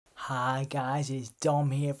Hi guys, it's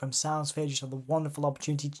Dom here from Soundsphere. Just had the wonderful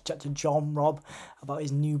opportunity to chat to John Robb about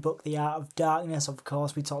his new book, The Art of Darkness. Of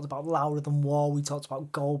course, we talked about Louder Than War, we talked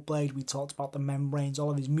about Goldblade, we talked about The Membranes,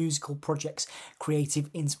 all of his musical projects, creative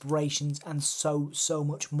inspirations, and so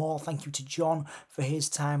much more. Thank you to John for his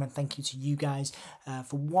time, and thank you to you guys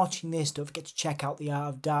for watching this. Don't forget to check out The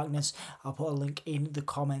Art of Darkness. I'll put a link in the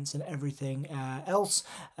comments and everything else.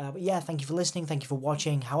 But yeah, thank you for listening, thank you for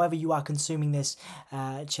watching. However you are consuming this,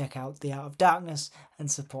 check out The Art of Darkness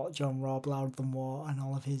and support John Robb, Louder Than War, and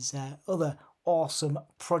all of his other awesome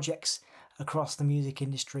projects across the music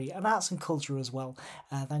industry and arts and culture as well.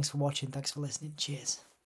 Thanks for watching, thanks for listening, cheers.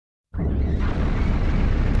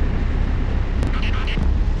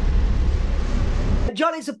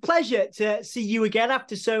 John, it's a pleasure to see you again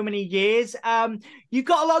after so many years. You've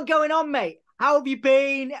got a lot going on, mate. How have you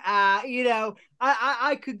been?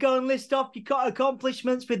 I could go and list off your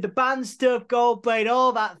accomplishments with the band stuff, Goldblade,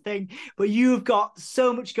 all that thing, but you've got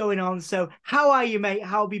so much going on. So how are you, mate?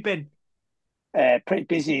 How have you been? Pretty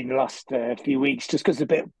busy in the last few weeks just because the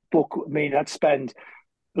bit book. I mean, I'd spend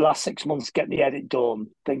the last 6 months getting the edit done,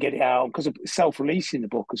 then get it out because of self-releasing the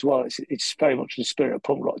book as well. It's very much the spirit of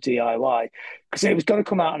punk rock DIY because it was going to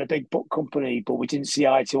come out in a big book company, but we didn't see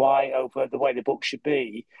eye to eye over the way the book should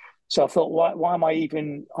be. So I thought, why am I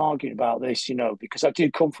even arguing about this? Because I do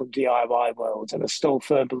come from DIY world, and I'm still a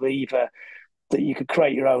firm believer that you could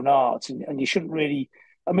create your own art, and you shouldn't really.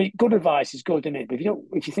 I mean, good advice is good, isn't it? But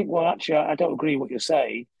if you think, well, actually, I don't agree with what you're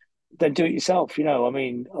saying, then do it yourself. I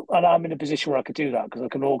mean, and I'm in a position where I could do that because I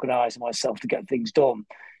can organise myself to get things done,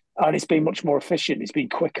 and it's been much more efficient. It's been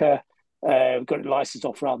quicker. We've got it licensed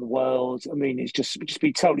off around the world. I mean, it's just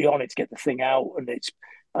been totally on it to get the thing out, and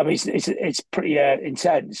I mean, it's pretty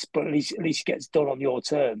intense, but at least it gets done on your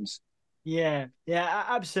terms. Yeah,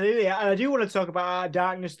 absolutely. And I do want to talk about Art of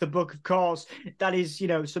Darkness, the book, of course. That is,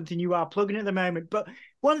 something you are plugging at the moment. But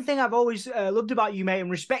one thing I've always loved about you, mate, and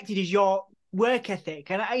respected is your work ethic.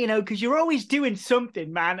 And, because you're always doing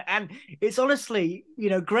something, man. And it's honestly,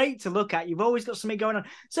 great to look at. You've always got something going on.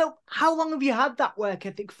 So how long have you had that work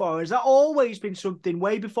ethic for? Has that always been something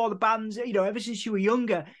way before the bands, ever since you were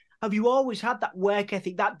younger? Have you always had that work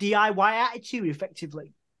ethic, that DIY attitude,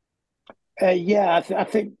 effectively? Yeah, I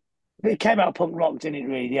think it came out of punk rock, didn't it?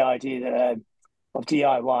 Really, the idea that of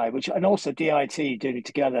DIY, which and also DIT doing it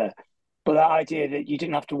together, but that idea that you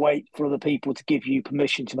didn't have to wait for other people to give you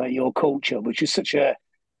permission to make your culture, which is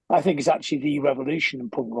I think is actually the revolution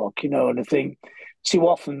in punk rock, and I think too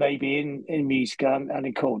often maybe in music and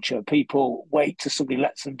in culture, people wait till somebody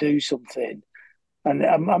lets them do something. And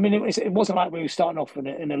I mean, it wasn't like we were starting off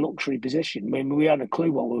in a luxury position. I mean, we had a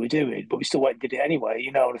clue what we were doing, but we still went and did it anyway,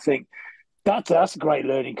 And I think that's a great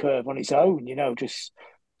learning curve on its own, just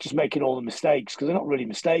making all the mistakes because they're not really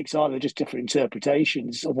mistakes, are they? Just different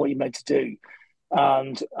interpretations of what you're meant to do.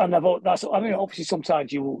 And I mean, obviously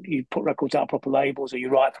sometimes you put records out on proper labels or you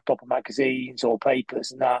write for proper magazines or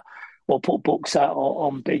papers and that, or put books out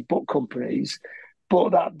on big book companies.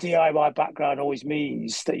 But that DIY background always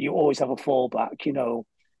means that you always have a fallback.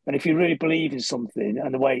 And if you really believe in something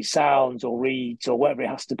and the way it sounds or reads or whatever it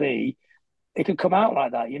has to be, it could come out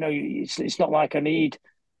like that. It's not like I need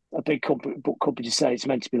a big book company to say it's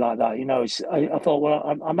meant to be like that. I thought,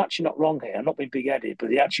 well, I'm actually not wrong here. I'm not being big headed,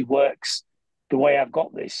 but it actually works the way I've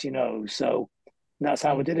got this. So that's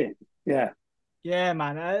how we did it. Yeah. Yeah,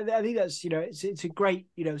 man. I think that's, it's a great,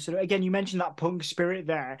 sort of, again, you mentioned that punk spirit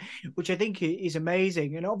there, which I think is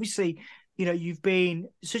amazing. And obviously, you've been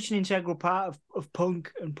such an integral part of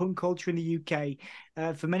punk and punk culture in the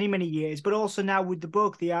UK for many, many years, but also now with the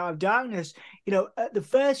book, The Art of Darkness, the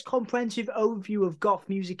first comprehensive overview of goth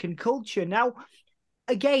music and culture. Now,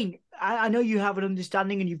 again, I know you have an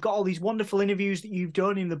understanding and you've got all these wonderful interviews that you've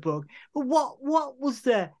done in the book, but what was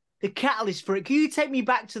the catalyst for it? Can you take me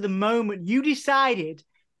back to the moment you decided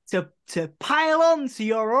to pile on to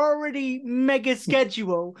your already mega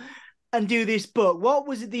schedule and do this book? What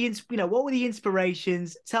was it? What were the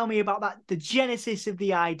inspirations? Tell me about that. The genesis of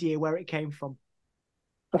the idea, where it came from.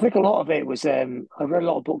 I think a lot of it was I read a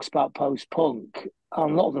lot of books about post punk,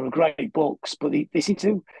 and a lot of them are great books, but they seem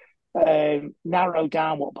to narrow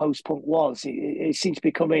down what post punk was. It seems to be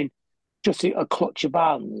becoming just a clutch of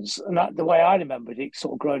bands, and the way I remembered it,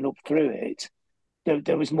 sort of growing up through it,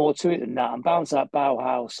 there was more to it than that. And bands like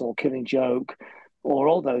Bauhaus or Killing Joke or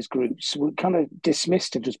all those groups were kind of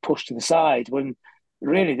dismissed and just pushed to the side when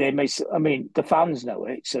really they may. I mean, the fans know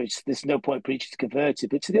it, so there's no point preaching to convert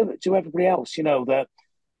it. But to everybody else, that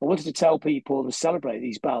I wanted to tell people to celebrate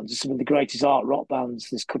these bands as some of the greatest art rock bands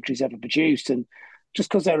this country's ever produced, and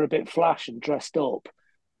just because they're a bit flash and dressed up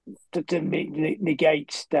to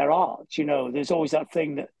negate their art. There's always that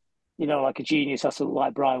thing that like a genius has to look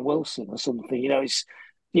like Brian Wilson or something. It's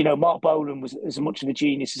Mark Bolan was as much of a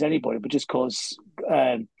genius as anybody, but just because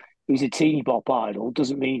he was a teeny bop idol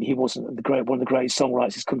doesn't mean he wasn't one of the greatest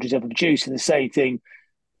songwriters this country's ever produced. And the same thing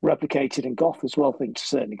replicated in Goth as well, I think, to a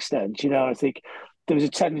certain extent. I think there was a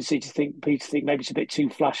tendency to think people think maybe it's a bit too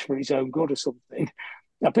flash for his own good or something.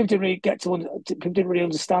 Now, people didn't really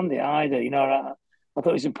understand it either. I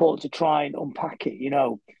thought it was important to try and unpack it.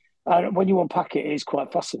 And when you unpack it, it is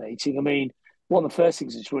quite fascinating. I mean, one of the first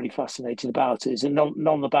things that's really fascinating about it is that none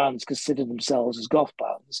of the bands consider themselves as goth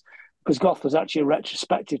bands, because goth was actually a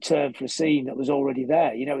retrospective term for a scene that was already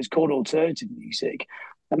there. It was called alternative music.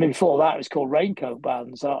 I mean, before that, it was called raincoat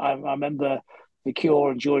bands. I remember The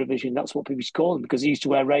Cure and Joy Division, that's what people used to call them, because they used to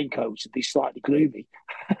wear raincoats and be slightly gloomy.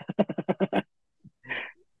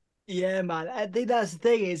 Yeah, man. I think that's the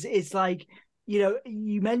thing is it's like,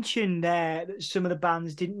 you mentioned there that some of the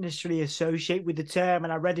bands didn't necessarily associate with the term.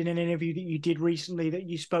 And I read in an interview that you did recently that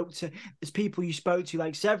there's people you spoke to,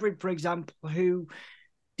 like Severin, for example, who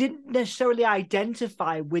didn't necessarily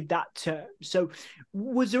identify with that term. So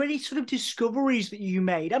was there any sort of discoveries that you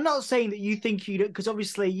made? I'm not saying that you think because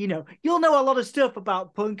obviously, you'll know a lot of stuff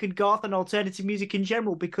about punk and goth and alternative music in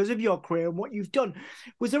general because of your career and what you've done.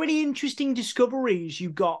 Was there any interesting discoveries you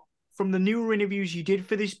got from the newer interviews you did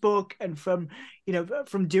for this book and from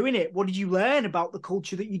doing it? What did you learn about the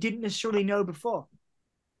culture that you didn't necessarily know before?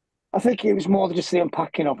 I think it was more than just the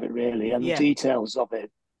unpacking of it, really, and the Yeah. details of it.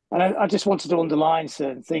 And I just wanted to underline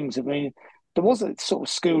certain things. I mean, there was a sort of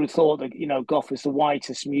school of thought that goth is the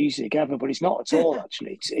whitest music ever, but it's not at all.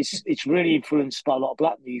 Actually, it's really influenced by a lot of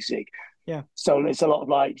black music. Yeah. So it's a lot of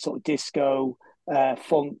like sort of disco,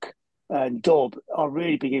 funk, and dub are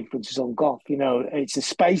really big influences on goth. It's the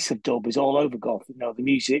space of dub is all over goth. The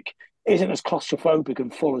music isn't as claustrophobic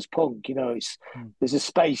and full as punk. There's a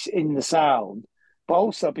space in the sound, but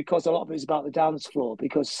also because a lot of it is about the dance floor.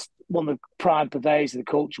 Because one of the prime purveyors of the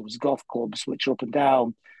culture was goth clubs, which are up and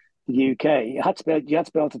down the UK. You had to be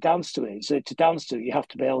able to dance to it. So to dance to it, you have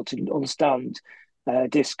to be able to understand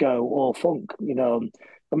disco or funk.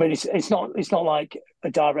 I mean, it's not like a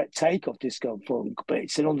direct take of disco and funk, but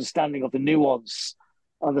it's an understanding of the nuance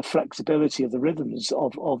and the flexibility of the rhythms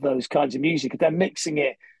of those kinds of music, and then mixing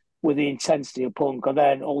it with the intensity of punk, and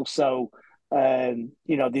then also the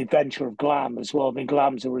adventure of glam as well. I mean,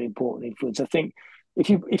 glam's a really important influence. I think if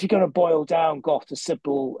you're going to boil down goth to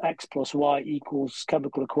simple X plus Y equals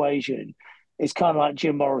chemical equation, it's kind of like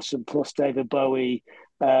Jim Morrison plus David Bowie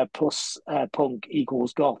plus punk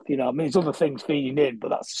equals goth. I mean, there's other things feeding in, but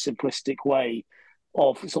that's a simplistic way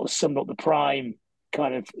of sort of summing up the prime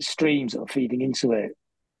kind of streams that are feeding into it.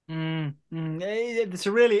 It's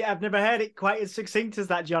I've never heard it quite as succinct as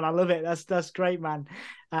that, John. I love it. That's great, man.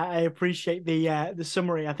 I appreciate the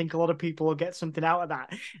summary. I think a lot of people will get something out of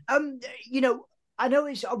that. I know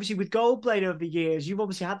it's obviously with Goldblade over the years, you've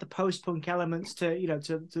obviously had the post-punk elements to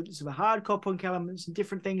the hardcore punk elements and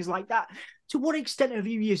different things like that. To what extent have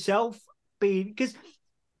you yourself been? Because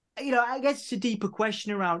I guess it's a deeper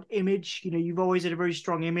question around image. You've always had a very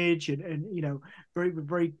strong image and very,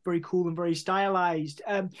 very, very cool and very stylized.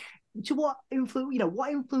 To what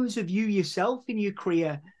influence have you yourself in your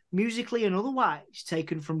career, musically and otherwise,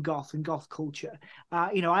 taken from goth and goth culture?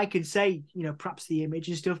 I can say, perhaps the image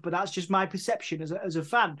and stuff, but that's just my perception as a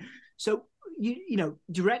fan. So,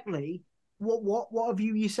 directly, what have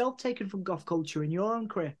you yourself taken from goth culture in your own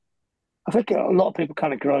career? I think a lot of people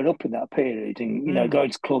kind of growing up in that period and,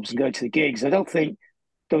 going to clubs and going to the gigs. I don't think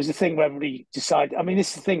there was a thing where everybody decided. I mean, this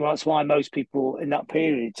is the thing, that's why most people in that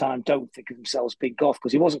period of time don't think of themselves being goth,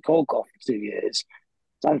 because it wasn't called goth for 2 years.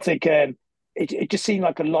 I think it just seemed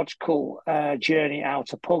like a logical journey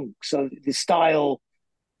out of punk. So the style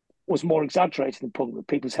was more exaggerated than punk, that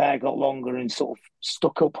people's hair got longer and sort of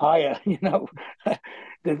stuck up higher.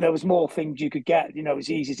 There was more things you could get. It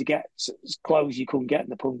was easy to get clothes you couldn't get in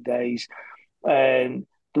the punk days. The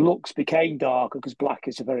looks became darker because black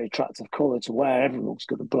is a very attractive colour to wear. Everyone looks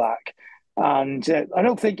good in black. And I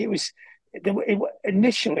don't think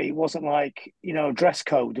initially it wasn't like, a dress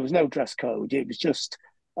code. There was no dress code. It was just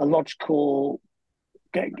a logical,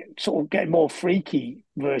 getting more freaky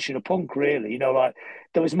version of punk, really. Like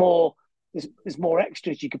there was more, there's more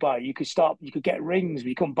extras you could buy. You could get rings, but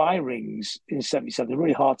you couldn't buy rings in '77. They're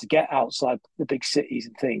really hard to get outside the big cities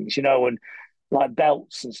and things, and like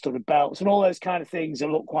belts and studded belts and all those kind of things that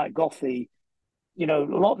look quite gothy. A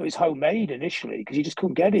lot of it was homemade initially because you just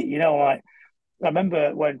couldn't get it. Like I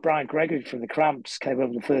remember when Brian Gregory from the Cramps came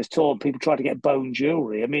over the first tour, and people tried to get bone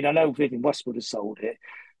jewelry. I mean, I know Vivienne Westwood has sold it,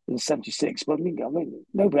 in '76. But I mean,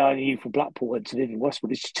 nobody I knew from Blackpool went to live in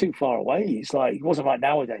Westwood. It's too far away. It's like it wasn't like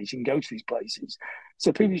nowadays. You can go to these places.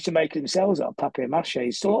 So people used to make it themselves out of papier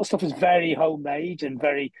mâché. So a lot of stuff is very homemade and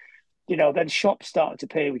very, then shops started to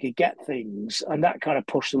appear. We could get things, and that kind of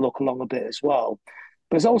pushed the look along a bit as well.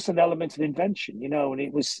 But there's also an element of invention, and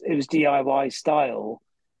it was DIY style.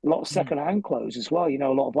 A lot of Mm. second-hand clothes as well, a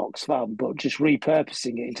lot of Oxfam, but just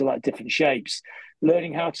repurposing it into like different shapes,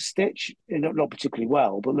 learning how to stitch, not particularly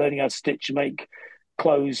well, but learning how to stitch and make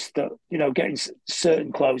clothes that, getting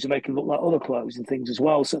certain clothes and making them look like other clothes and things as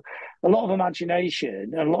well. So a lot of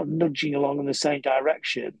imagination and a lot of nudging along in the same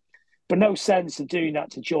direction, but no sense of doing that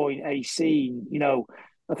to join a scene.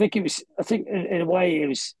 I think in a way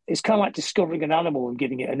it's kind of like discovering an animal and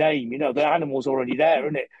giving it a name. The animal's already there,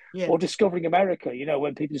 isn't it? Yeah. Or discovering America.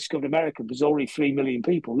 When people discovered America, there's already 3 million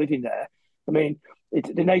people living there. I mean,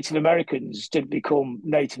 the Native Americans didn't become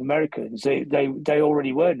Native Americans. They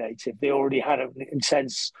already were native. They already had an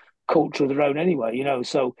intense culture of their own anyway.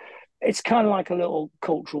 So it's kind of like a little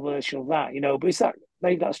cultural version of that. But is that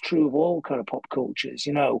maybe that's true of all kind of pop cultures.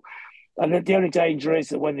 And the only danger is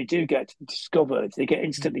that when they do get discovered, they get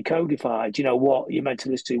instantly codified. What you're meant to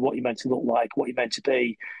listen to, what you're meant to look like, what you're meant to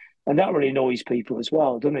be. And that really annoys people as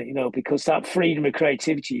well, doesn't it? Because that freedom of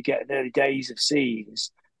creativity you get in the early days of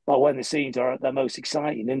scenes, or when the scenes are at their most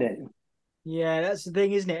exciting, isn't it? Yeah, that's the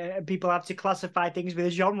thing, isn't it? People have to classify things with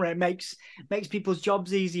a genre. It makes people's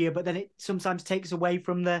jobs easier, but then it sometimes takes away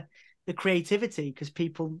from the creativity because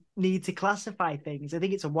people need to classify things. I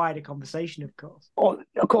think it's a wider conversation, of course. Or,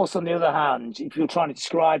 of course, on the other hand, if you're trying to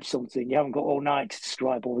describe something, you haven't got all night to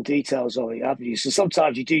describe all the details of it, have you? So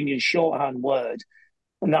sometimes you do need a shorthand word,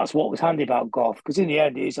 and that's what was handy about goth, because in the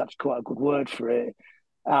end, it is actually quite a good word for it.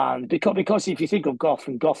 And because if you think of goth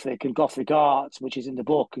and gothic art, which is in the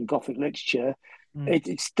book, and gothic literature, Mm.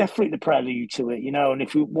 it's definitely the prelude to it, And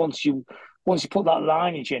if you once you put that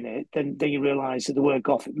lineage in it, then you realise that the word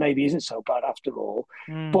gothic maybe isn't so bad after all.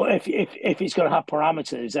 Mm. But if it's going to have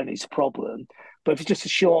parameters, then it's a problem. But if it's just a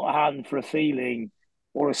shorthand for a feeling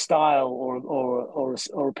or a style or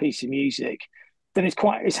a piece of music, then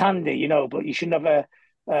it's handy, But you should never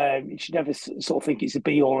sort of think it's a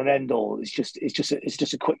be all and end all. It's just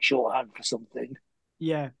a quick shorthand for something.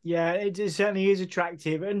 Yeah, yeah, it certainly is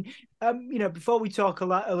attractive. And before we talk a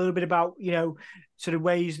little bit about, sort of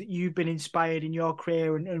ways that you've been inspired in your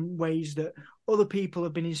career and ways that other people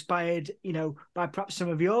have been inspired, by perhaps some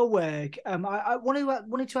of your work. I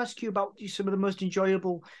wanted to ask you about some of the most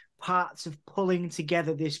enjoyable parts of pulling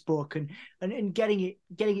together this book and getting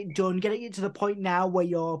it done, getting it to the point now where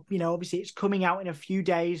you're, obviously it's coming out in a few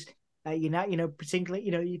days. Particularly,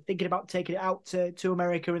 you're thinking about taking it out to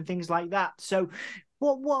America and things like that. So,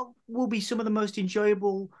 what will be some of the most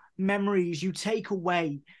enjoyable memories you take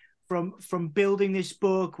away from building this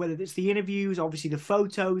book? Whether it's the interviews, obviously the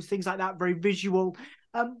photos, things like that, very visual.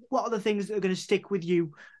 What are the things that are going to stick with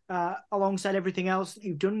you alongside everything else that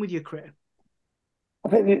you've done with your career? I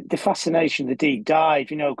think the fascination, the deep dive,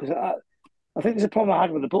 because I think there's a problem I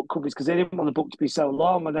had with the book covers because they didn't want the book to be so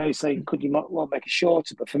long, and they were saying, "Could you not make it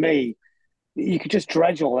shorter?" But for me, you could just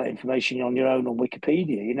dredge all that information on your own on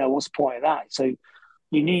Wikipedia. What's the point of that? So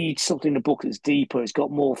you need something in the book that's deeper. It's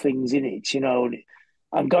got more things in it.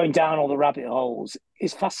 And going down all the rabbit holes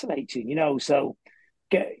is fascinating. So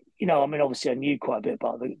I mean, obviously, I knew quite a bit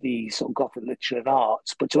about the sort of Gothic literature and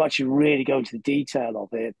arts, but to actually really go into the detail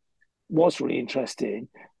of it was really interesting,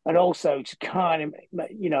 and also to kind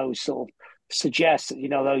of sort of suggest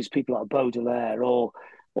that those people like Baudelaire or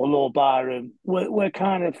Lord Byron were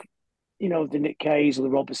kind of the Nick Caves or the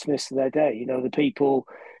Robert Smiths of their day. The people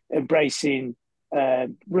embracing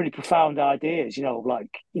really profound ideas.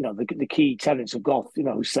 The key tenets of goth.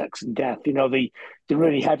 Sex and death. The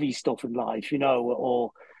really heavy stuff in life.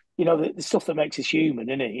 Or the stuff that makes us human,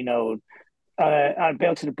 in it. And be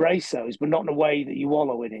able to embrace those, but not in a way that you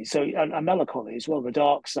wallow in it. So, and melancholy as well, the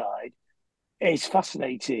dark side is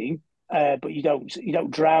fascinating, but you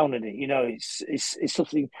don't drown in it. It's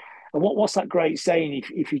something. And what's that great saying?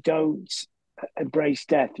 If you don't embrace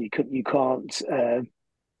death, you can't.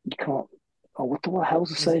 Oh, what the hell's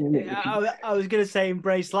the saying? Isn't it? I was going to say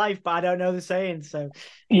embrace life, but I don't know the saying. So,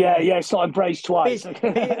 Yeah, it's not embrace twice.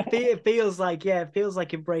 it feels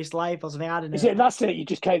like embrace life or something. I don't Is know. it? That's it. You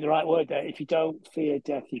just came the right word there. If you don't fear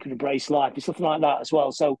death, you can embrace life. It's something like that as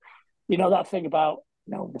well. So, that thing about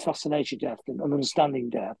the fascination of death and understanding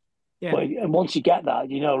death. Yeah. And once you get that,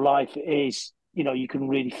 life is. You can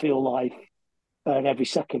really feel life in every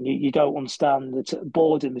second. You don't understand that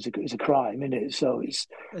boredom is a crime, isn't it? So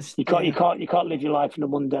you can't live your life in a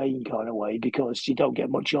mundane kind of way because you don't get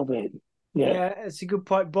much of it. Yeah. Yeah, it's a good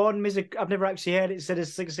point. Boredom is a. I've never actually heard it said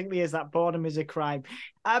as succinctly as that. Boredom is a crime.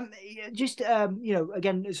 Yeah, just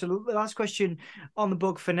again, so the last question on the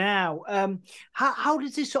book for now. How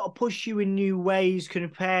does this sort of push you in new ways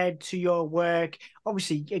compared to your work?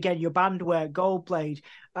 Obviously, again, your band work, Goldblade,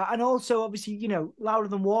 and also obviously, Louder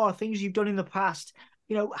Than War, things you've done in the past.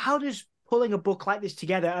 How does pulling a book like this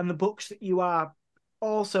together and the books that you are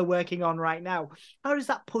also working on right now, how does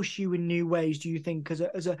that push you in new ways, do you think, as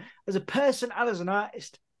a person and as an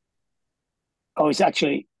artist? Oh, it's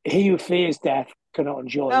actually he who fears death cannot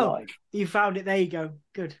enjoy Oh, life. you found it. There you go.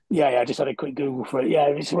 Good. Yeah, yeah. I just had a quick Google for it. Yeah,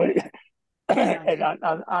 it's really, Nice.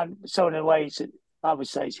 and so in a way, I would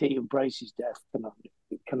say it's he who embraces death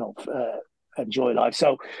cannot enjoy life.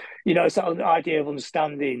 So, it's that idea of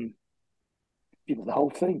understanding, the whole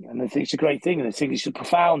thing, and I think it's a great thing, and I think it's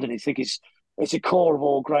profound, and I think it's a core of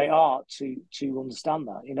all great art to understand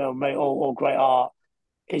that. All great art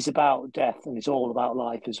is about death, and it's all about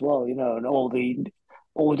life as well. And all the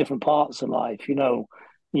different parts of life. You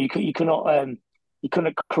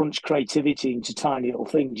cannot crunch creativity into tiny little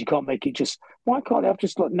things. You can't make it just. Why can't they have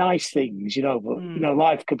just like nice things? But Mm.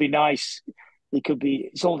 life could be nice. It could be.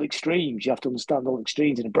 It's all the extremes. You have to understand all the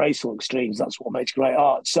extremes and embrace all extremes. That's what makes great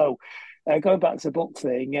art. So, going back to the book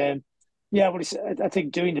thing, yeah, well, I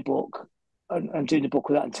think doing the book and doing the book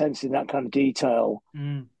with that intensity, and that kind of detail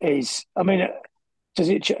Mm. is. I mean, does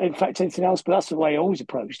it affect anything else? But that's the way I always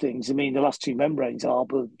approach things. I mean, the last two Membranes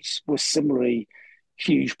albums were similarly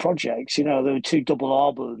huge projects. There were two double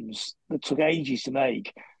albums that took ages to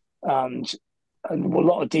make, and a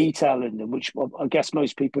lot of detail in them, which I guess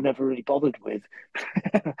most people never really bothered with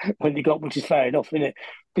when they got, which is fair enough, isn't it?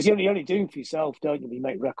 Because you only do them for yourself, don't you? You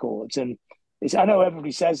make records, and I know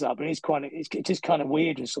everybody says that, but it is kind of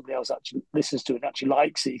weird when somebody else actually listens to it and actually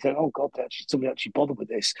likes it. You think, oh God, somebody actually bothered with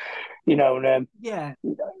this, and Yeah.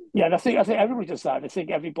 yeah, and I think everybody does that. And I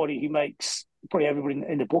think everybody who makes probably everybody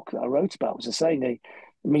in the book that I wrote about was the same. I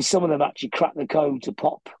mean, some of them actually cracked the code to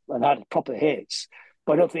pop and had proper hits,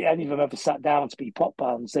 but I don't think any of them ever sat down to be pop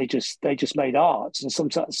bands. They just made art, and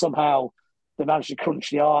somehow they managed to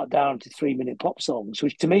crunch the art down to 3-minute pop songs,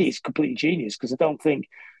 which to me is completely genius. Because I don't think,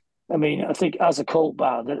 I mean, I think as a cult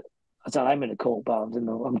band, as I'm in a cult band, and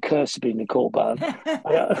I'm cursed to be in a cult band.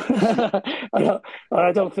 I don't,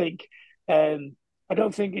 I don't think. Um, I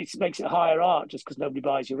don't think it makes it higher art just because nobody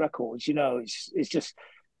buys your records. It's just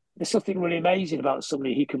there's something really amazing about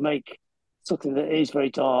somebody who can make something that is very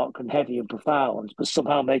dark and heavy and profound, but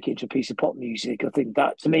somehow make it into a piece of pop music. I think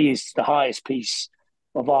that to me is the highest piece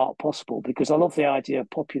of art possible because I love the idea of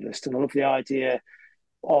populist and I love the idea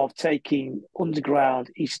of taking underground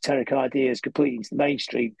esoteric ideas completely into the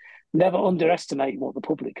mainstream. Never underestimate what the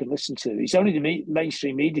public can listen to. It's only the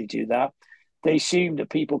mainstream media do that. They assume that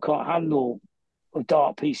people can't handle a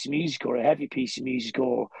dark piece of music or a heavy piece of music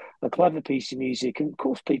or a clever piece of music. And of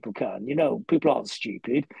course, people can. People aren't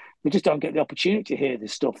stupid. They just don't get the opportunity to hear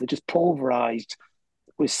this stuff. They're just pulverized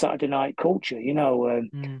with Saturday night culture.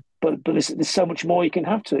 Mm. But there's so much more you can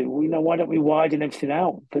have to. Why don't we widen everything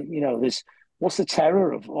out? But there's what's the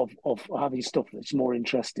terror of having stuff that's more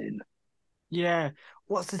interesting? Yeah.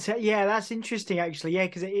 Yeah, that's interesting actually. Yeah,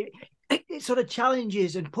 because it sort of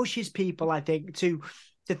challenges and pushes people, I think, to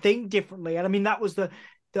think differently. And I mean, that was the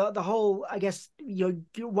whole, I guess,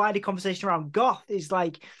 wider conversation around goth is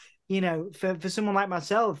like, for someone like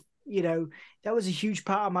myself, that was a huge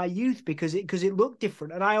part of my youth because it looked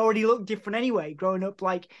different, and I already looked different anyway, growing up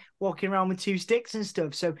like walking around with two sticks and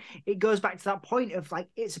stuff. So it goes back to that point of like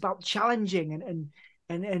it's about challenging and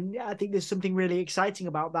I think there's something really exciting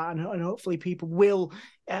about that, and hopefully people will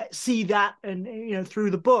see that and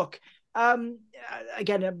through the book.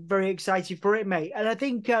 Again, I'm very excited for it, mate. And I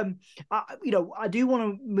think I do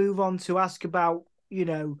want to move on to ask about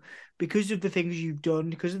because of the things you've done,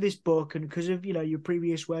 because of this book, and because of your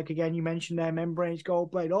previous work. Again, you mentioned there, Membranes,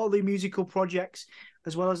 Goldblade, all the musical projects,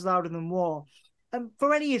 as well as Louder Than War.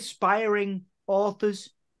 For any aspiring authors,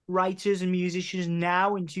 writers, and musicians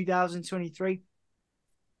now in 2023,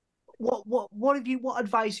 what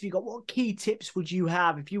advice have you got? What key tips would you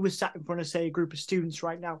have if you were sat in front of, say, a group of students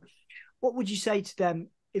right now? What would you say to them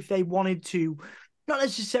if they wanted to not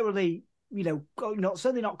necessarily,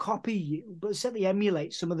 certainly not copy you, but certainly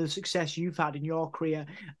emulate some of the success you've had in your career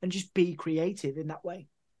and just be creative in that way?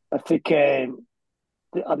 I think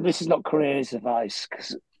this is not careers advice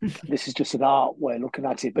because this is just an art way of looking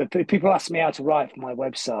at it. But if people ask me how to write for my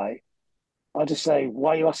website, I just say,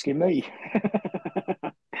 "Why are you asking me?"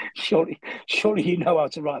 surely you know how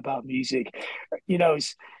to write about music.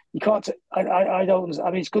 It's you can't. I don't.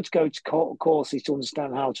 I mean, it's good to go to courses to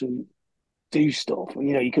understand how to do stuff.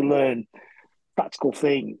 You can learn practical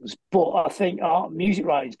things. But I think art music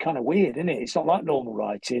writing is kind of weird, isn't it? It's not like normal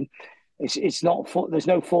writing. It's not there's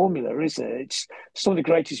no formula, is there? It's some of the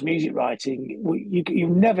greatest music writing you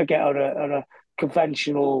never get on a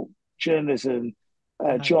conventional journalism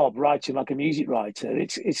No. job writing like a music writer.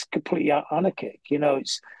 It's completely anarchic.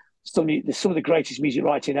 It's some of the greatest music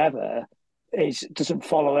writing ever is doesn't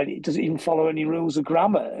even follow any rules of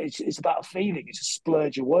grammar. It's about a feeling. It's a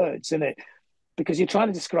splurge of words, isn't it? Because you're trying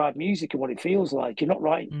to describe music and what it feels like. You're not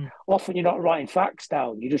writing. Mm, Often you're not writing facts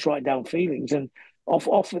down. You're just writing down feelings. And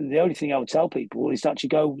often the only thing I would tell people is to actually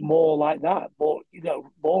go more like that.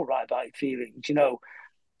 More write about your feelings.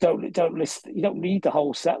 Don't list. You don't need the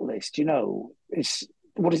whole set list. It's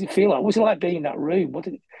what does it feel like? What was it like being in that room?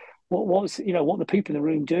 What was what the people in the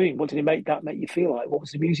room doing? What did it make you feel like? What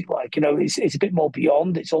was the music like? It's a bit more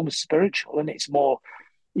beyond. It's almost spiritual, and it's more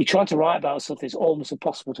you try to write about something that's almost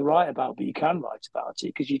impossible to write about, but you can write about it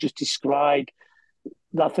because you just describe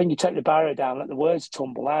that thing. You take the barrier down, let the words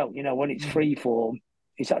tumble out. When it's mm, free form,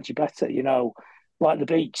 it's actually better. Like the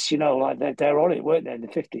Beats. Like they're on it, weren't they, in the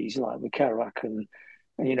 50s, like with Kerouac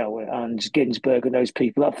and Ginsberg and those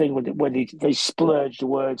people. That thing when they splurge the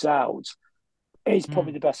words out is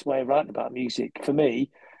probably mm. the best way of writing about music for me.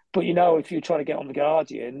 But if you're trying to get on the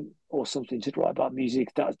Guardian or something to write about music,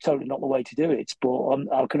 that's totally not the way to do it. But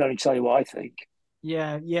I can only tell you what I think.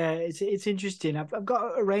 Yeah, yeah, it's interesting. I've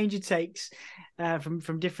got a range of takes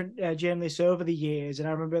from different journalists over the years, and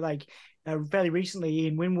I remember like fairly recently,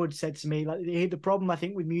 Ian Winwood said to me like the problem I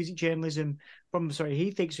think with music journalism,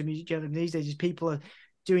 he thinks with music journalism these days is people are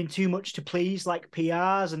doing too much to please, like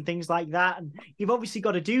PRs and things like that, and you've obviously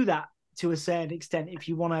got to do that to a certain extent if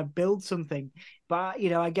you want to build something. But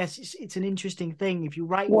I guess it's an interesting thing if you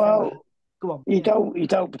write from a Well, go on, you yeah,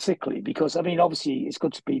 don't particularly because I mean, obviously, it's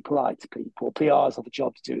good to be polite to people. PRs have a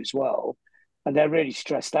job to do as well, and they're really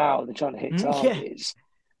stressed out. And they're trying to hit yeah, targets,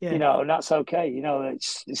 yeah, and that's okay.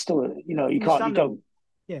 It's still you don't. understandable,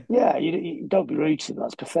 yeah, Yeah, you don't be rude to them.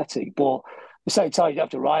 That's pathetic. But at the same time, you don't have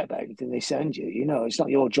to write about anything they send you. It's not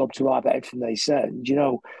your job to write about everything they send.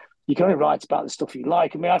 You can only write about the stuff you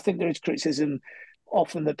like. I mean, I think there is criticism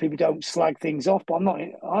often that people don't slag things off, but I'm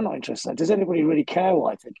not interested. Does anybody really care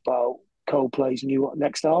what I think about Coldplay's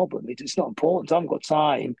next album? It's not important. I haven't got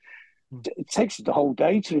time. mm, It takes the whole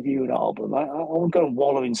day to review an album. I want to go and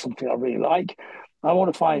wallow in something I really like. I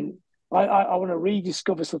want to find, I want to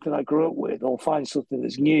rediscover something I grew up with, or find something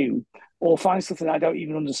that's new, or find something I don't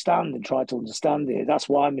even understand and try to understand it. That's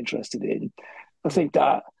what I'm interested in. I mm, think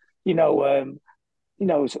that, you know, um,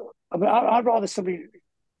 I mean, I'd rather somebody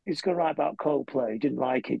who's going to write about Coldplay didn't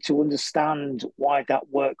like it to understand why that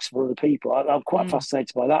works for other people. I'm quite mm,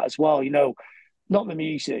 fascinated by that as well. Not the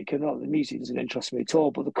music, and not the music doesn't interest me at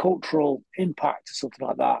all, but the cultural impact of something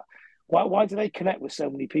like that. Why do they connect with so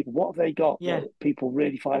many people? What have they got yeah. that people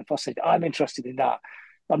really find fascinating? I'm interested in that.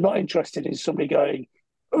 I'm not interested in somebody going,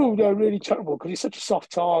 oh, they're really terrible because it's such a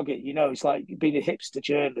soft target. It's like being a hipster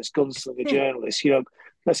journalist, gunslinger journalist.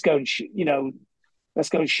 Let's go and let's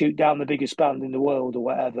go and shoot down the biggest band in the world or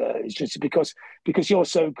whatever. It's just because you're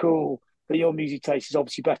so cool that your music taste is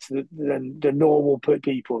obviously better than the normal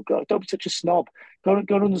people. Don't be such a snob. Go and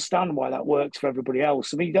understand why that works for everybody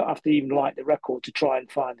else. I mean, you don't have to even like the record to try and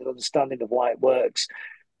find an understanding of why it works.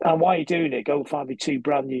 And while you're doing it, go and find me two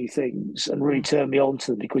brand new things and really Mm, turn me on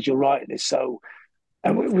to them because you're writing this. So,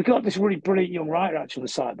 and we've got this really brilliant young writer actually on the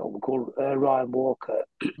site, but we'll call Ryan Walker.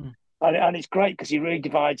 mm. And it's great because he really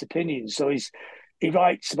divides opinions. So he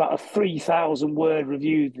writes about a 3,000 word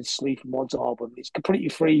review of the Sleaford Mods album. It's completely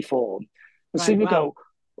free form. And so Right, wow,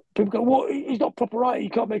 people go, well, he's not proper right. He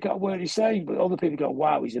can't make out a word he's saying. But other people go,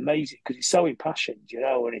 wow, he's amazing because he's so impassioned,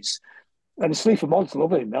 and the Sleaford Mods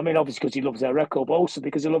love him. I mean, obviously because he loves their record, but also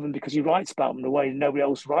because they love him because he writes about them the way nobody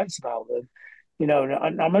else writes about them.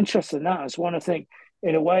 And I'm interested in that as one. I think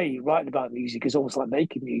in a way, writing about music is almost like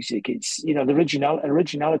making music. It's the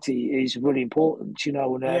originality is really important.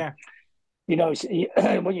 And yeah,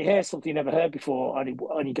 when you hear something you never heard before, and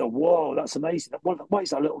you go, "Whoa, that's amazing! What is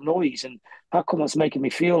that little noise? And how come that's making me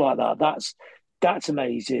feel like that? That's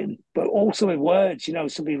amazing." But also in words,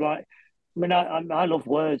 somebody write. I mean, I love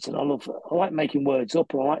words, and I like making words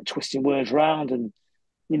up, and I like twisting words around, and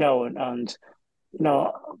and you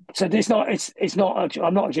know, so it's not.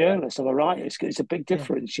 I'm not a journalist. I'm a writer. It's a big yeah,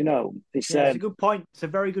 difference. It's yeah. It's a good point. It's a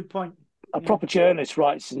very good point. a Yeah, proper journalist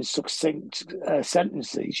writes in succinct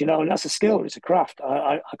sentences, and that's a skill. It's a craft.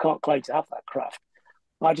 I can't claim to have that craft.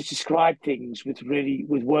 I just describe things with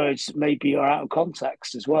words that maybe are out of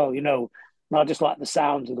context as well. And I just like the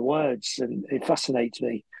sound of the words, and it fascinates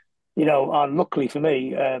me. And luckily for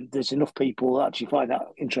me, there's enough people that actually find that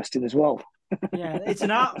interesting as well. Yeah, it's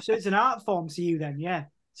an art. So it's an art form to you then. Yeah,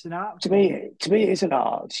 it's an art form. To me, it is an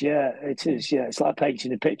art. Yeah, it Yeah. is. Yeah, it's like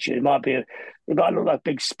painting a picture. It might look like a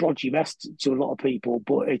big splodgy mess to a lot of people,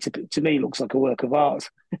 but to me, it looks like a work of art.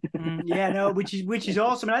 Yeah, no, which is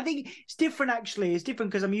awesome, and I think it's different. Actually, it's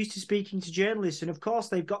different because I'm used to speaking to journalists, and of course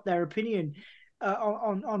they've got their opinion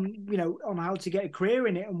on on how to get a career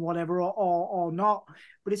in it and whatever, or not.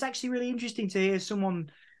 But it's actually really interesting to hear someone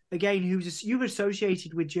again you've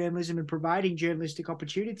associated with journalism and providing journalistic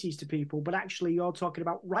opportunities to people, but actually you're talking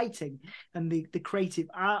about writing and the creative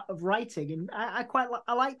art of writing, and I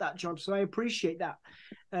like that job, so I appreciate that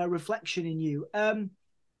reflection in you.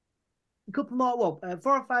 A couple more, well,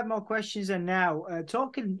 4 or 5 more questions. And now,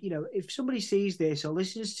 talking, if somebody sees this or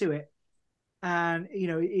listens to it, and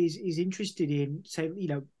is interested in, say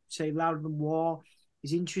Louder Than War,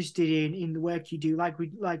 is interested in the work you do, like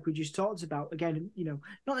we just talked about. Again,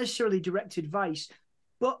 not necessarily direct advice,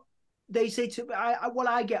 but they say to what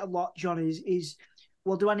I get a lot, John, is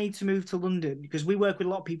well, do I need to move to London? Because we work with a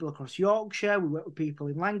lot of people across Yorkshire, we work with people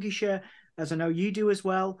in Lancashire, as I know you do as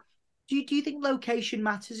well. Do you think location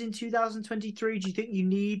matters in 2023? Do you think you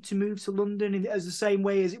need to move to London as the same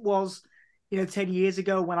way as it was, 10 years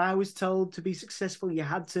ago when I was told to be successful, you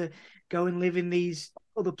had to go and live in these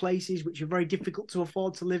other places, which are very difficult to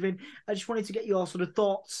afford to live in? I just wanted to get your sort of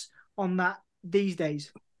thoughts on that these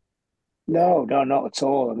days. No, no, not at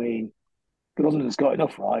all. I mean, London's got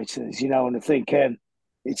enough writers, and I think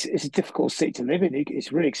it's a difficult city to live in.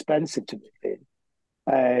 It's really expensive to live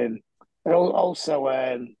in. And also,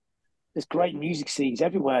 there's great music scenes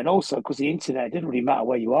everywhere, and also because the internet, it didn't really matter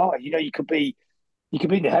where you are. You could be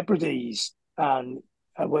in the Hebrides and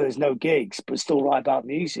where there's no gigs, but still write about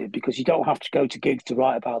music because you don't have to go to gigs to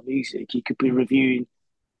write about music. You could be Mm, reviewing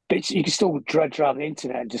bits. You can still dredge around the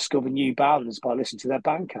internet and discover new bands by listening to their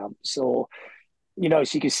Bandcamps, or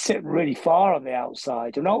so you can sit really far on the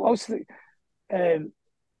outside. And also, um,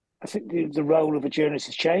 I think the role of a journalist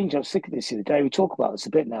has changed. I was thinking this the other day. We talk about this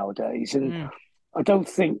a bit nowadays, and mm, I don't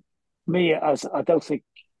think I don't think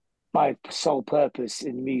my sole purpose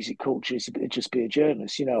in the music culture is to just be a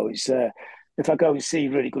journalist. It's if I go and see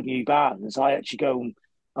really good new bands, I actually go and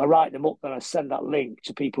I write them up and I send that link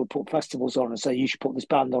to people who put festivals on and say you should put this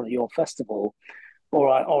band on at your festival, or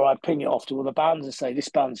I ping it off to other bands and say this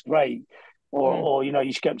band's great, mm. or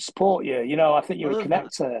you should get them to support you. I think I you're a love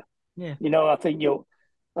that. connector. Yeah. I think you're.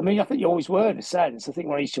 I mean, I think you always were in a sense. I think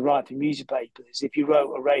when I used to write for music papers, if you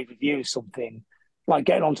wrote a rave review of something, like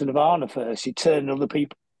getting onto Nirvana first, you turn other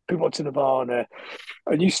people onto Nirvana,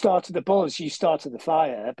 and you started the buzz, you started the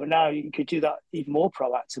fire. But now you could do that even more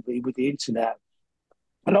proactively with the internet,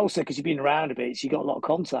 and also because you've been around a bit, so you got a lot of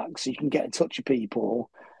contacts, so you can get in touch with people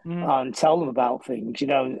Mm. and tell them about things.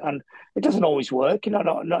 And it doesn't always work.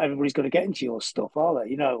 Not everybody's going to get into your stuff, are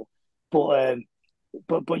they? But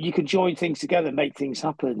but you can join things together, make things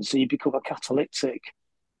happen. So you become a catalytic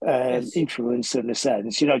Yes. influencer in a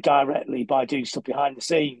sense, directly by doing stuff behind the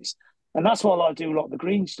scenes. And that's what I do a lot of the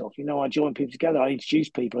green stuff. I join people together, I introduce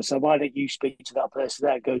people. I say, why don't you speak to that person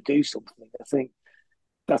there, go do something? I think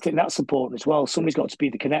that's important as well. Somebody's got to be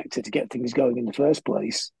the connector to get things going in the first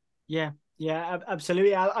place. Yeah, yeah,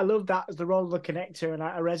 absolutely. I love that as the role of the connector, and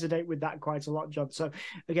I resonate with that quite a lot, John. So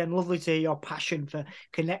again, lovely to hear your passion for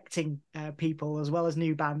connecting people as well as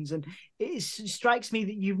new bands. And strikes me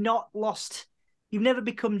that you've never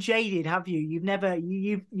become jaded, have you?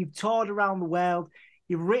 You've toured around the world,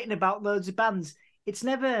 you've written about loads of bands. It's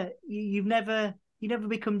never you never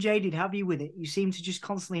become jaded, have you? With it, you seem to just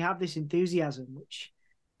constantly have this enthusiasm, which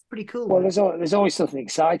is pretty cool, Well, really. there's always something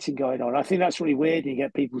exciting going on. I think that's really weird. You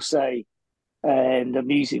get people say, and the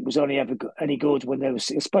music was only ever any good when they were.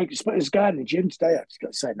 I spoke to this guy in the gym today. I just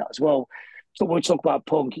got saying that as well. So when we talk about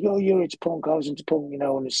punk, you're into punk. I was into punk, when I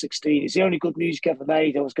was 16. It's the only good music ever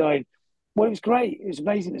made. I was going, well, it was great. It was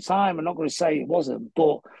amazing at the time. I'm not going to say it wasn't,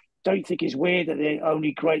 but don't you think it's weird that the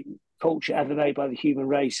only great culture ever made by the human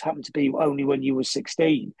race happened to be only when you were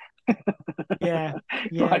 16? Yeah,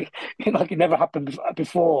 yeah. like, like it never happened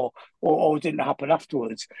before, or didn't happen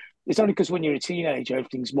afterwards. It's only because when you're a teenager,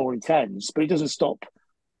 everything's more intense, but it doesn't stop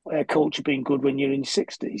culture being good when you're in your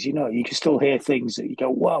 60s. You can still hear things that you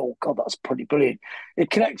go, whoa, God, that's pretty brilliant.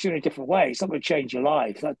 It connects you in a different way. It's not going to change your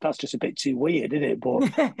life. That's just a bit too weird, isn't it?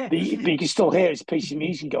 But you can still hear it's a piece of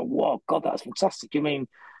music and go, whoa, God, that's fantastic. I mean,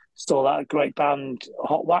 saw that great band,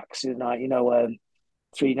 Hot Wax, tonight,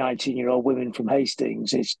 three 19-year-old women from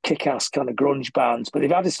Hastings. It's kick-ass kind of grunge bands, but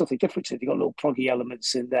they've added something different to it. They've got little proggy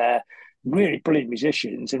elements in there, really brilliant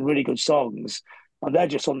musicians and really good songs. And they're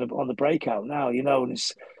just on the breakout now, and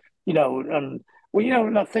it's and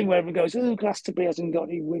well, that thing where everyone goes, oh, Glastonbury hasn't got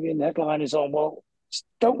any women headliners on. Well,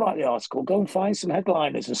 don't write the article. Go and find some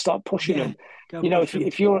headliners and start pushing Yeah, them. go You know, push them.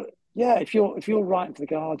 if you're writing for the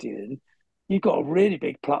Guardian, you've got a really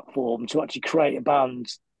big platform to actually create a band,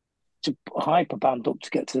 to hype a band up to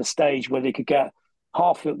get to the stage where they could get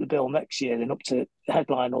halfway up the bill next year, then up to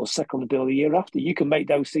headline or second on the bill the year after. You can make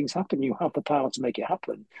those things happen. You have the power to make it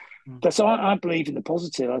happen. Mm. But so I believe in the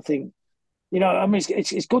positive. I think, I mean,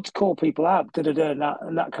 it's good to call people out,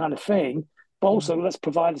 and that kind of thing. But Mm. also, let's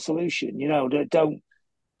provide a solution.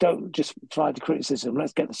 Don't just provide the criticism.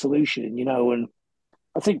 Let's get the solution. And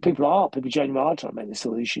I think people genuinely are trying to make the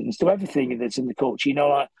solutions to everything that's in the culture.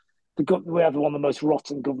 Like we have one of the most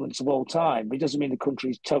rotten governments of all time. It doesn't mean the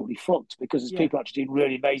country's totally fucked, because there's Yeah. people actually doing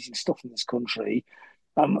really amazing stuff in this country.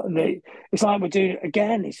 It's like we're doing it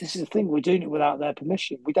again. This is the thing. We're doing it without their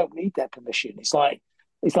permission. We don't need their permission. It's like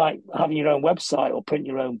having your own website or print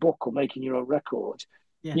your own book or making your own record.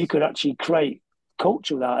 You Yes. could actually create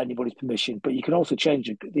culture without anybody's permission, but you can also change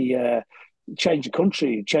the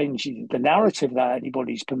country, change the narrative without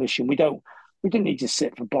anybody's permission. We didn't need to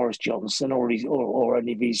sit for Boris Johnson or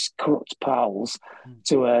any of his corrupt pals Mm.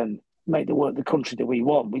 to make the country that we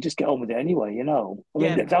want. We just get on with it anyway. I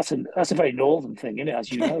Yeah. mean, that's a very northern thing, isn't it?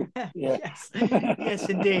 As you know, yeah. Yes, yes,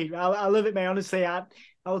 indeed. I love it, mate. Honestly, I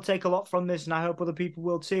will take a lot from this, and I hope other people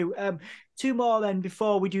will too. Two more then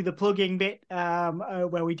before we do the plugging bit,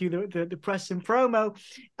 where we do the press and promo.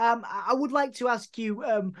 I would like to ask you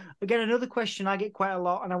again another question I get quite a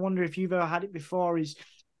lot, and I wonder if you've ever had it before. Is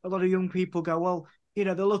a lot of young people go, well,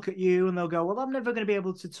 they'll look at you and they'll go, well, I'm never going to be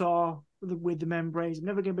able to tour with the Membranes. I'm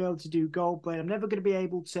never going to be able to do Goldblade. I'm never going to be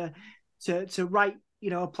able to write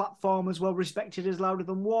a platform as well respected as Louder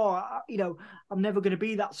Than War. I'm never going to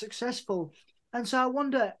be that successful. And so I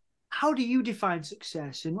wonder, how do you define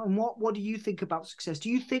success, and what do you think about success? Do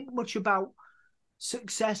you think much about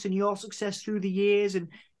success and your success through the years, and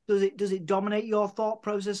does it dominate your thought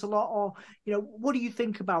process a lot? Or what do you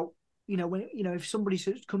think about when if somebody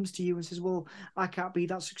comes to you and says, well, I can't be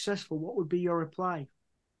that successful, what would be your reply?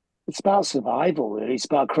 It's about survival, really. It's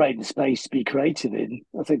about creating space to be creative in.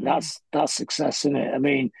 I think Mm. that's success, isn't it? I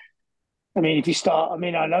mean, if you start, I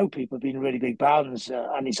mean, I know people have been really big bands,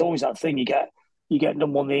 and it's always that thing. You get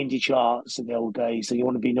number one in the indie charts in the old days, so you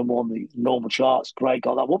want to be number one in the normal charts. Great,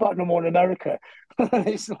 got that. What about number one in America?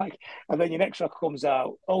 It's like, and then your next record comes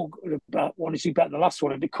out. Oh, about one or two better than the last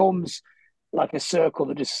one. It becomes like a circle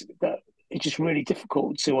that it's just really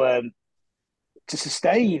difficult to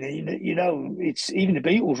sustain. It's even the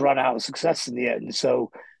Beatles ran out of success in the end.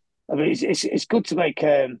 So I mean, it's good to make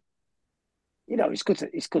it's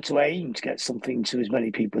good to aim to get something to as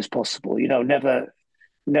many people as possible.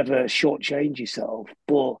 Never shortchange yourself.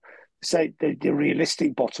 But say the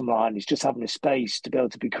realistic bottom line is just having a space to be able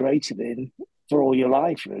to be creative in for all your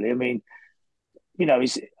life. Really, I mean,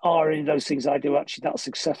 are any of those things I do actually that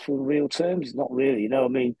successful in real terms? Not really. I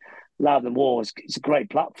mean, Loud and War is a great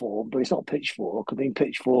platform, but it's not Pitchfork. I mean,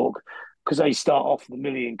 Pitchfork, because they start off with £1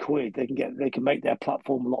 million, they can make their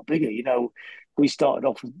platform a lot bigger. We started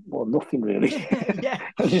off with nothing really, Yeah.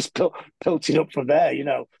 and just built it up from there.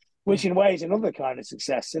 Yeah. Which in a way is another kind of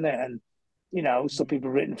success, isn't it? And some people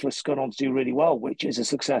have written for us gone on to do really well, which is a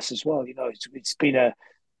success as well.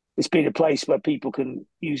 It's been a place where people can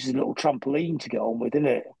use as a little trampoline to get on with, isn't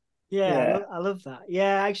it? Yeah, Yeah. I love that.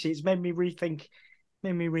 Yeah, actually, it's made me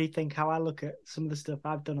rethink how I look at some of the stuff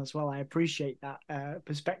I've done as well. I appreciate that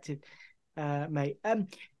perspective, mate.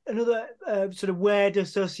 Another sort of word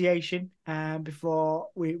association before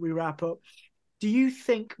we wrap up. Do you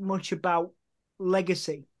think much about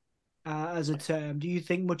legacy as a term? Do you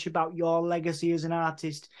think much about your legacy as an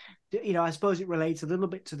artist? I suppose it relates a little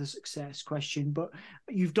bit to the success question, but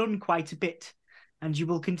you've done quite a bit, and you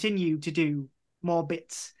will continue to do more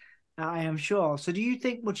bits, I am sure. So do you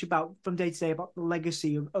think much about, from day to day, about the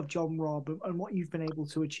legacy of John Robb and what you've been able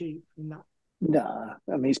to achieve in that? Nah,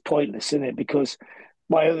 I mean, it's pointless, isn't it? Because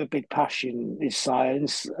my other big passion is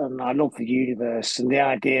science, and I love the universe and the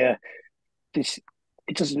idea. This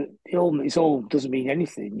it all doesn't mean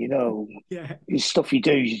anything, Yeah. It's stuff you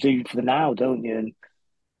do for the now, don't you? And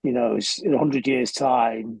it's in 100 years'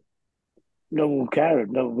 time, no one will care.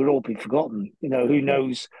 No, we'll all be forgotten. Who Yeah.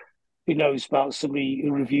 knows? Who knows about somebody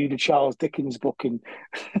who reviewed a Charles Dickens book in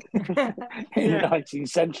in the Yeah. 19th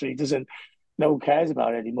century? Doesn't No one cares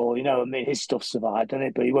about it anymore. I mean, his stuff survived, doesn't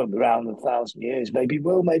it? But he won't be around in 1,000 years. Maybe he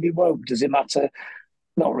will, maybe he won't. Does it matter?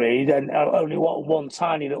 Not really. Then only one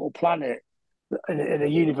tiny little planet in a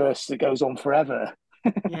universe that goes on forever.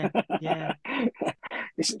 Yeah. Yeah.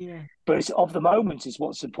 it's, Yeah. but it's of the moment is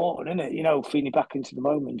what's important, isn't it? Feeding back into the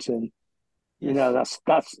moment, and Yes.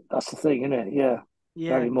 that's the thing, isn't it? Yeah, Yeah.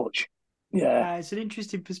 very much. Yeah. It's an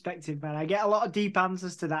interesting perspective, man. I get a lot of deep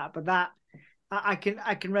answers to that, but that I can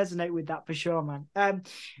resonate with that for sure, man.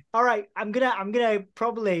 All right, I'm gonna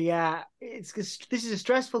probably this is a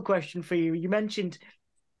stressful question for you. You mentioned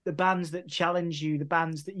the bands that challenge you, the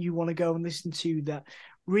bands that you want to go and listen to, that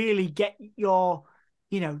really get your,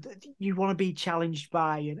 that you want to be challenged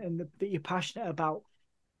by, and that you're passionate about.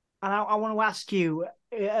 And I want to ask you,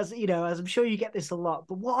 as you know, as I'm sure you get this a lot,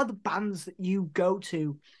 but what are the bands that you go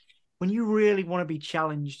to when you really want to be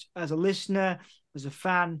challenged as a listener, as a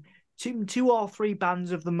fan? Two or three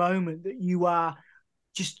bands of the moment that you are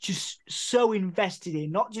just so invested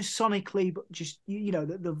in, not just sonically, but just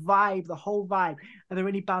the vibe, the whole vibe. Are there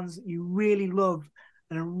any bands that you really love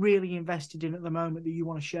and are really invested in at the moment that you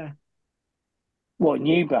want to share? What,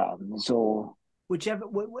 new bands or? Whichever.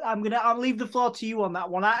 I'll leave the floor to you on that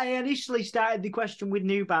one. I initially started the question with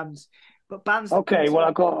new bands, but bands that come Okay, well, to.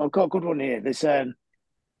 I've got a good one here. There's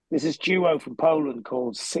this duo from Poland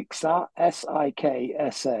called Siksa,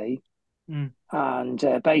 Siksa, Mm.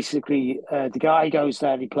 and basically the guy goes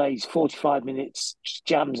there, he plays 45 minutes, just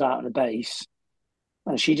jams out on the bass,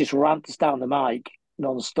 and she just rants down the mic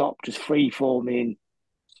non-stop, just free forming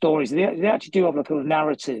stories. They actually do have like a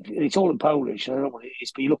narrative. It's all in Polish. I don't know what it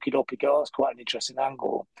is, but you look it up, you go, oh, that's quite an interesting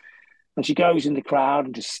angle. And she goes in the crowd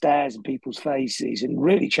and just stares in people's faces, and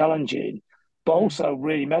really challenging, but Mm. also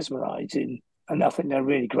really mesmerizing. And I think they're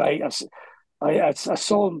really great. I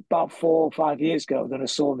saw them about 4 or 5 years ago. Then I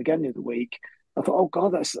saw them again the other week. I thought, oh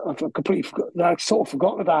God, I've completely forgot. I sort of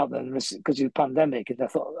forgotten about them because of the pandemic. And I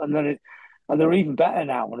thought, and they're even better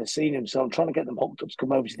now when I've seen them. So I'm trying to get them hooked up to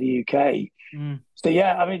come over to the UK. Mm. So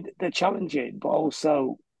yeah, I mean they're challenging, but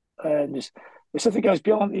also there's something goes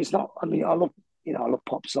beyond. It's not. I mean, I love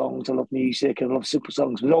pop songs, I love music, and I love simple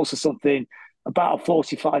songs, but also something about a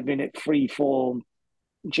 45-minute free form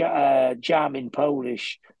jam in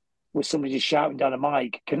Polish with somebody just shouting down a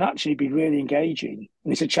mic can actually be really engaging.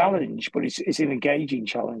 And it's a Yeah, challenge, but it's an engaging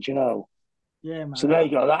challenge, you know. yeah, So man. there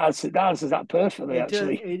you go. That answers that perfectly, It does.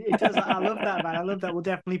 actually. It does. I love that, man. I love that. We'll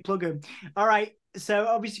definitely plug them. All right. So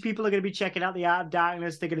obviously, people are going to be checking out the Art of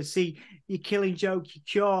Darkness. They're going to see your Killing Joke, your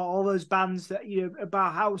Cure, all those bands that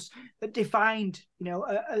about House that defined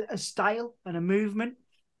a style and a movement.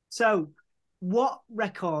 So, what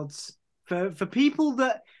records for people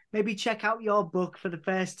that maybe check out your book for the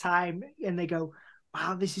first time and they go,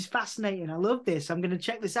 "Wow, this is fascinating. I love this. I'm going to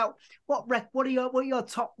check this out." What are your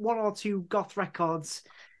top one or two goth records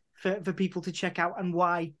for people to check out, and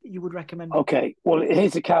why you would recommend them? Okay, well,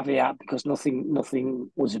 here's a caveat because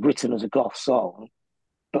nothing was written as a goth song.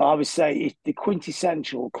 But I would say the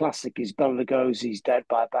quintessential classic is Bela Lugosi's "Dead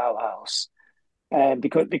by Bauhaus,"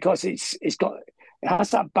 because it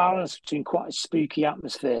has that balance between quite a spooky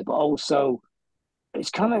atmosphere, but also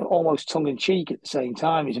it's kind of almost tongue in cheek at the same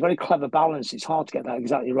time. It's a very clever balance. It's hard to get that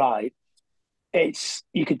exactly right.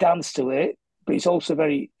 You could dance to it, but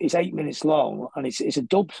it's 8 minutes long, and it's a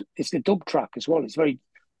dub track as well. It's very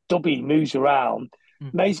dubby, moves around.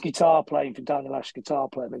 Mm. Amazing guitar playing from Daniel Ash guitar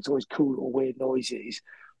player makes always cool little weird noises.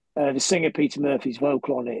 The singer Peter Murphy's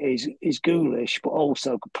vocal on it is ghoulish, but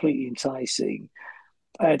also completely enticing.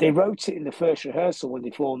 They wrote it in the first rehearsal when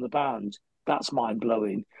they formed the band. That's mind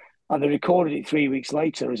blowing. And they recorded it 3 weeks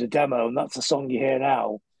later as a demo, and that's the song you hear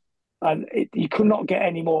now. And you could not get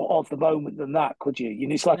any more of the moment than that, could you?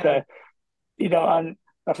 And it's like No. and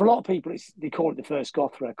for a lot of people, they call it the first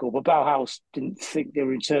goth record, but Bauhaus didn't think they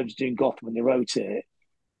were in terms of doing goth when they wrote it.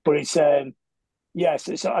 But it's so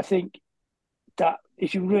I think that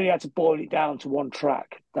if you really had to boil it down to one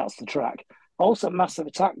track, that's the track. Also, Massive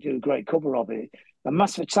Attack do a great cover of it. And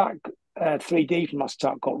Massive Attack, 3D from Massive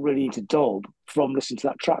Attack got really into dub from listening to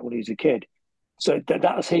that track when he was a kid. So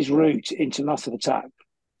that was his route into Massive Attack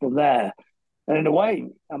from there. And in a way,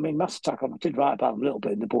 I mean, Massive Attack, I did write about them a little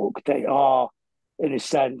bit in the book. They are, in a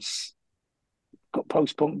sense, got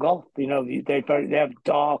post-punk goth. They have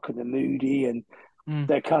dark and they're moody, and Mm.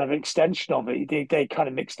 they're kind of an extension of it. They kind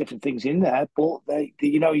of mix different things in there, but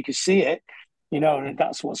you can see it, and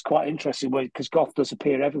that's what's quite interesting because goth does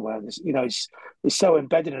appear everywhere. It's so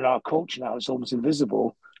embedded in our culture now; it's almost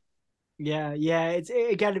invisible. Yeah. It's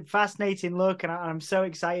again a fascinating look, and I'm so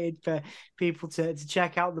excited for people to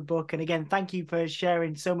check out the book. And again, thank you for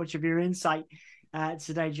sharing so much of your insight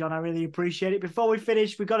today, John. I really appreciate it. Before we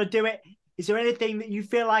finish, we've got to do it. Is there anything that you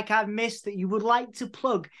feel like I've missed that you would like to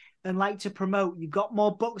plug and like to promote? You've got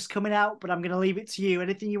more books coming out, but I'm going to leave it to you.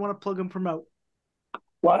 Anything you want to plug and promote?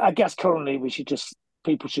 Well, I guess currently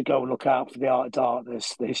people should go and look out for the Art of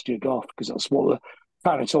Darkness, the History of Goth, because that's what we're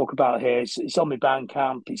trying to talk about here. It's on my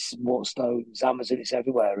Bandcamp, it's Waterstones, Amazon, it's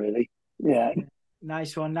everywhere really. Yeah.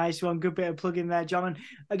 Nice one, nice one. Good bit of plug in there, John. And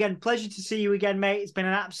again, pleasure to see you again, mate. It's been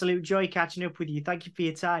an absolute joy catching up with you. Thank you for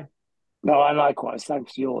your time. No, and likewise.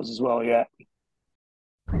 Thanks for yours as well. Yeah.